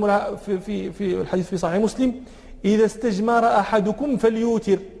الله عليه وسلم في الحديث في صحيح مسلم إذا استجمر أحدكم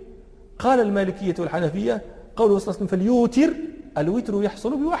فليوتر. قال المالكية والحنفية قوله صلى الله عليه وسلم فليوتر، الوتر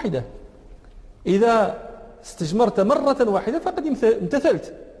يحصل بواحدة، إذا استجمرت مرة واحدة فقد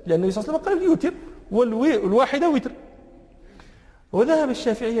امتثلت، لأن النبي صلى الله عليه وسلم قال فليوتر والواحدة وتر. وذهب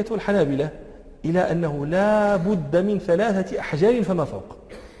الشافعية والحنابلة إلى أنه لا بد من 3 أحجار فما فوق،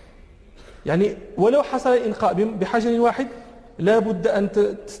 يعني ولو حصل الإنقاء بحجر واحد لا بد أن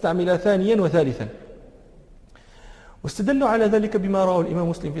تستعمل ثانيا وثالثا. واستدلوا على ذلك بما رواه الإمام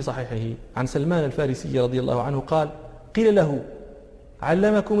مسلم في صحيحه عن سلمان الفارسي رضي الله عنه قال قيل له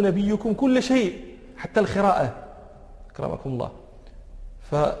علمكم نبيكم كل شيء حتى الخراءة أكرمكم الله،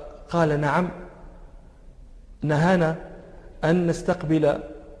 فقال نعم، نهانا أن نستقبل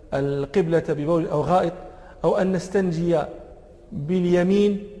القبلة ببول أو غائط، أو أن نستنجي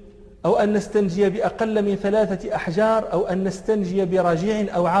باليمين، أو أن نستنجي بأقل من 3 أحجار، أو أن نستنجي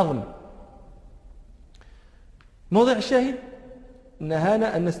برجيع أو عظم. موضع الشاهد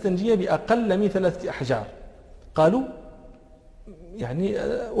نهانا أن نستنجي بأقل من 3 أحجار. قالوا يعني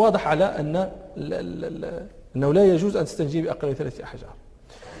واضح على أنه لا يجوز أن تستنجي بأقل من 3 أحجار.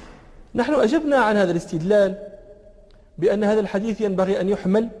 نحن أجبنا عن هذا الاستدلال بأن هذا الحديث ينبغي أن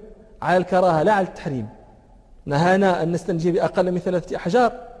يحمل على الكراهة لا على التحريم. نهانا أن نستنجي بأقل من 3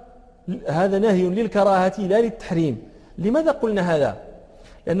 أحجار، هذا نهي للكراهة لا للتحريم. لماذا قلنا هذا؟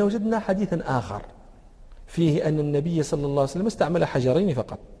 لأن وجدنا حديثا آخر فيه أن النبي صلى الله عليه وسلم استعمل حجرين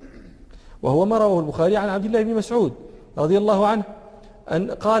فقط، وهو ما رواه البخاري عن عبد الله بن مسعود رضي الله عنه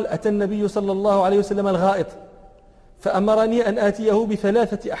أن قال أتى النبي صلى الله عليه وسلم الغائط فأمرني أن آتيه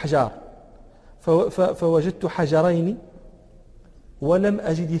ب3 أحجار فوجدت حجرين ولم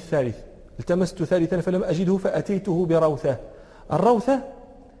أجد الثالث، التمست ثالثا فلم أجده فأتيته بروثة. الروثة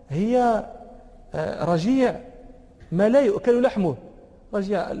هي رجيع ما لا يؤكل لحمه،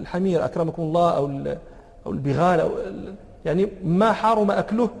 رجيع الحمير أكرمكم الله أو البغال أو يعني ما حرم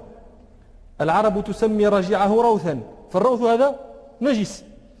أكله. العرب تسمي رجيعه روثا، فالروث هذا نجس.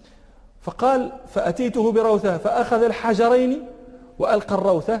 فقال فأتيته بروثة فأخذ الحجرين وألقى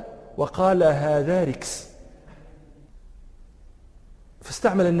الروثة وقال هذا ركس،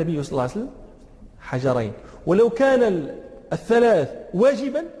 فاستعمل النبي صلى الله عليه وسلم حجرين. ولو كان الثلاث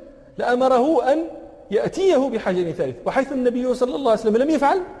واجبا لأمره أن يأتيه بحجر ثالث، وحيث النبي صلى الله عليه وسلم لم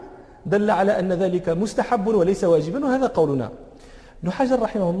يفعل دل على أن ذلك مستحب وليس واجبا، وهذا قولنا. ابن حجر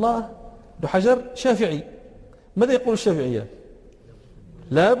رحمه الله ابن حجر شافعي، ماذا يقول الشافعية؟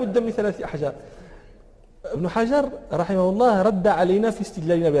 لا بد من 3 أحجار. ابن حجر رحمه الله رد علينا في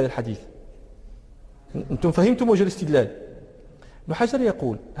استدلالنا بهذا الحديث. أنتم فهمتم وجه الاستدلال. ابن حجر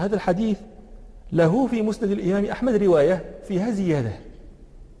يقول هذا الحديث له في مسند الإمام أحمد رواية فيها زيادة.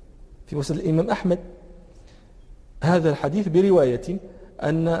 في مسند الإمام أحمد هذا الحديث برواية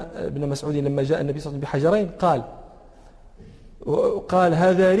أن ابن مسعود لما جاء النبي صلى الله عليه وسلم بحجرين قال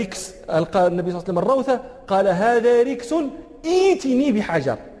هذا ركس، ألقى النبي صلى الله عليه وسلم الروثة قال هذا ركس ائتني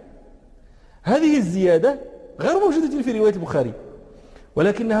بحجر. هذه الزيادة غير موجودة في رواية البخاري،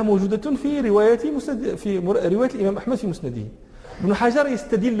 ولكنها موجودة في رواية الإمام أحمد في مسنده. ابن حجر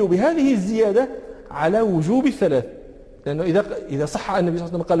يستدل بهذه الزيادة على وجوب الثلاث، لأنه إذا صح النبي صلى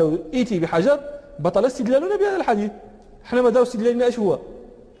الله عليه وسلم قال له ائتي بحجر بطل استدلالنا بهذا الحديث. احنا مدار استدلالنا ايش هو؟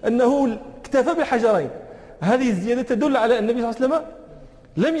 أنه اكتفى بالحجرين. هذه الزيادة تدل على أن النبي صلى الله عليه وسلم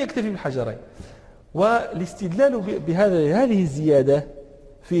لم يكتفي بالحجرين، والاستدلال هذه الزيادة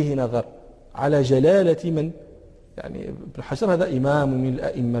فيه نظر على جلالة من، يعني ابن حجر هذا إمام من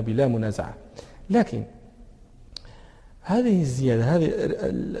الأئمة بلا منازعة، لكن هذه الزيادة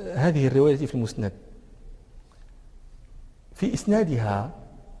هذه الرواية في المسند في إسنادها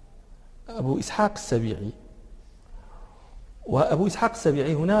أبو إسحاق السبيعي، وأبو إسحاق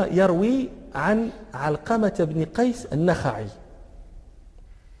السبيعي هنا يروي عن علقمة بن قيس النخعي.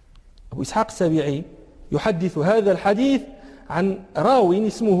 أبو إسحاق السبيعي يحدث هذا الحديث عن راوي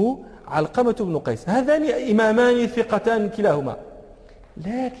اسمه علقمة بن قيس، هذان إمامان ثقتان كلاهما،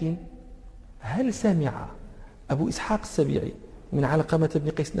 لكن هل سمع أبو إسحاق السبيعي من علقمة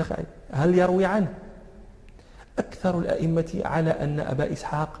بن قيس النخعي؟ هل يروي عنه؟ أكثر الأئمة على أن أبا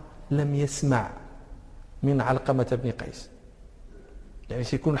إسحاق لم يسمع من علقمة بن قيس، يعني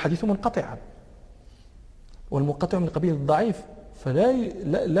سيكون الحديث منقطعا، والمنقطع من قبيل الضعيف فلا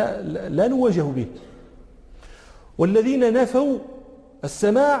لا نواجه به. والذين نفوا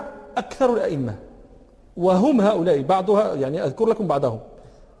السماع أكثر الأئمة، وهم هؤلاء بعضها، يعني أذكر لكم بعضهم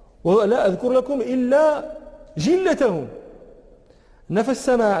ولا أذكر لكم إلا جلتهم.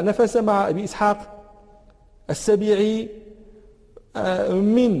 نفى سماع أبي إسحاق السبيعي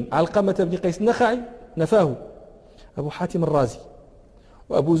من علقمة بن قيس النخعي نفاه أبو حاتم الرازي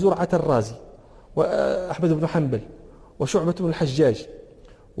وأبو زرعة الرازي وأحمد بن حنبل وشعبة بن الحجاج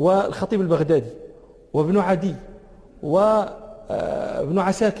والخطيب البغدادي وابن عدي وابن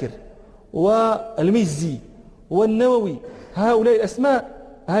عساكر والمزي والنووي. هؤلاء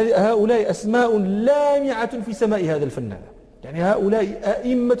أسماء لامعة في سماء هذا الفنان، يعني هؤلاء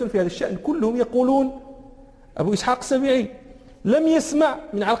أئمة في هذا الشأن كلهم يقولون أبو إسحاق السبيعي لم يسمع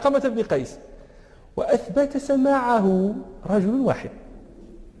من علقمة بن قيس، وأثبت سماعه رجل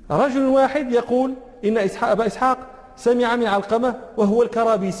واحد يقول إن أبا إسحاق سمع من علقمة وهو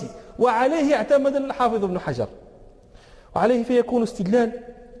الكرابيسي، وعليه اعتمد الحافظ ابن حجر، وعليه فيكون استدلال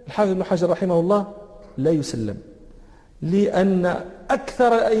الحافظ ابن حجر رحمه الله لا يسلم، لأن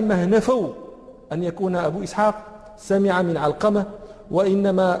أكثر الأئمة نفوا أن يكون أبو إسحاق سمع من علقمة،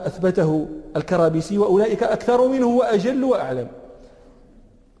 وإنما أثبته الكرابيسي، وأولئك أكثر منه وأجل وأعلم.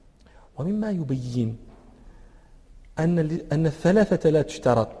 ومما يبين أن الثلاثة لا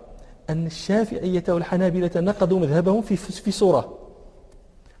تشترط أن الشافعية والحنابلة نقضوا مذهبهم في صورة.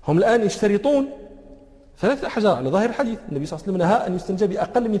 هم الآن يشترطون 3 أحجار على ظاهر الحديث، النبي صلى الله عليه وسلم نهى أن يستنجى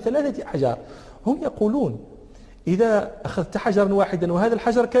بأقل من 3 أحجار. هم يقولون إذا أخذت حجرا واحدا وهذا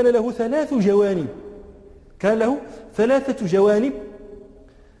الحجر كان له 3 جوانب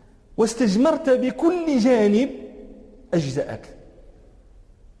واستجمرت بكل جانب أجزأك.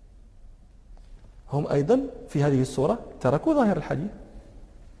 هم أيضا في هذه الصورة تركوا ظاهر الحديث،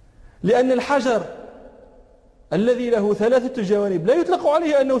 لأن الحجر الذي له 3 جوانب لا يطلق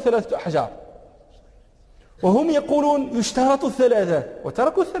عليه أنه 3 أحجار، وهم يقولون يشترط 3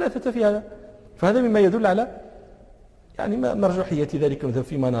 وتركوا 3 في هذا. فهذا مما يدل على يعني مرجوحية ذلك المذهب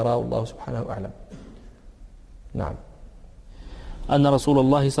فيما نراه، الله سبحانه أعلم. نعم. أن رسول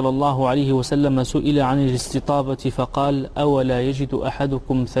الله صلى الله عليه وسلم سئل عن الاستطابة فقال أولا يجد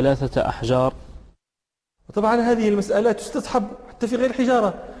أحدكم 3 أحجار؟ طبعا هذه المسألة تستصحب حتى في غير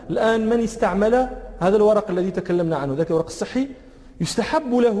الحجارة. الآن من استعمل هذا الورق الذي تكلمنا عنه، ذاك الورق الصحي،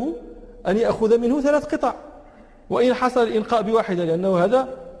 يستحب له أن يأخذ منه 3 قطع، وإن حصل الإنقاء بواحدة، لأنه هذا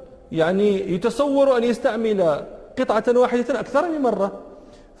يعني يتصور أن يستعمل قطعة واحدة أكثر من مرة،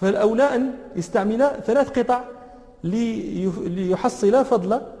 فالأولى أن يستعمل 3 قطع ليحصل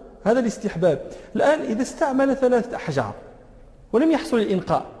فضل هذا الاستحباب. الآن إذا استعمل 3 أحجار ولم يحصل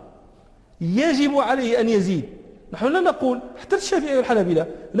الإنقاء يجب عليه أن يزيد. نحن لا نقول، حتى الشافعي والحنابلة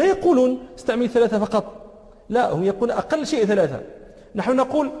لا يقولون استعمل 3 فقط، لا، هم يقولون أقل شيء 3. نحن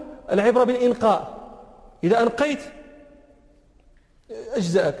نقول العبرة بالإنقاء، إذا أنقيت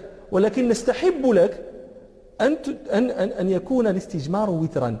أجزأك، ولكن نستحب لك أن يكون الاستجمار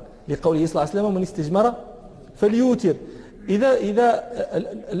وترا، لقوله صلى الله عليه وسلم: من استجمر فليوتر. إذا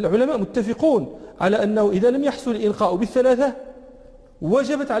العلماء متفقون على أنه إذا لم يحصل الإنقاء ب3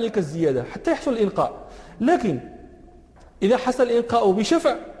 وجبت عليك الزيادة حتى يحصل الإنقاء، لكن إذا حصل الإنقاء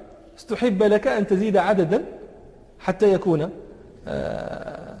بشفع استحب لك أن تزيد عددا حتى يكون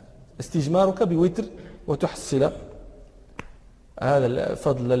استجمارك بوتر وتحصل هذا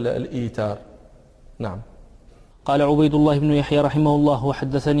فضل الإيتار. نعم. قال عبيد الله بن يحيى رحمه الله: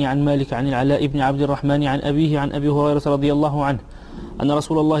 وحدثني عن مالك عن العلاء بن عبد الرحمن عن أبيه عن أبي هريرة رضي الله عنه أن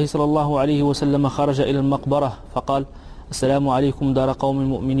رسول الله صلى الله عليه وسلم خرج إلى المقبرة فقال: السلام عليكم دار قوم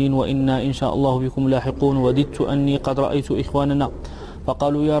مؤمنين وإنا إن شاء الله بكم لاحقون، وددت أني قد رأيت إخواننا.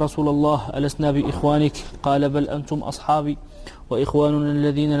 فقالوا: يا رسول الله ألسنا بإخوانك؟ قال: بل أنتم أصحابي وإخواننا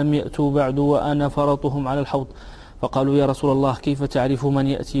الذين لم يأتوا بعد وأنا فرطهم على الحوض. فقالوا: يا رسول الله كيف تعرف من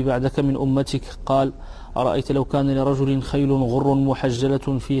يأتي بعدك من أمتك؟ قال: أرأيت لو كان لرجل خيل غر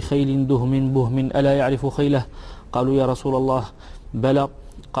محجلة في خيل دهم بهم ألا يعرف خيله؟ قالوا: يا رسول الله بلى.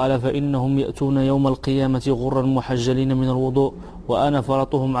 قال: فإنهم يأتون يوم القيامة غرا محجلين من الوضوء وأنا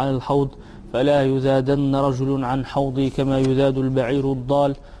فرطهم على الحوض، فلا يذادن رجل عن حوضي كما يذاد البعير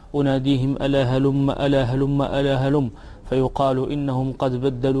الضال، أناديهم: ألا هلم ألا هلم ألا هلم، فيقال: إنهم قد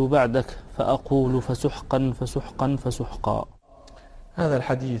بدلوا بعدك، فأقول: فسحقا فسحقا فسحقا. هذا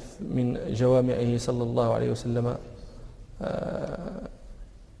الحديث من جوامعه صلى الله عليه وسلم،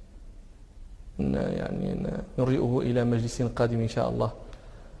 يعني نرجئه إلى مجلس قادم إن شاء الله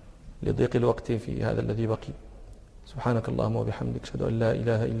لضيق الوقت في هذا الذي بقي. سبحانك اللهم وبحمدك، أشهد أن لا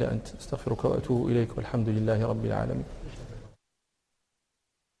إله إلا أنت، استغفرك وأتوب إليك، والحمد لله رب العالمين.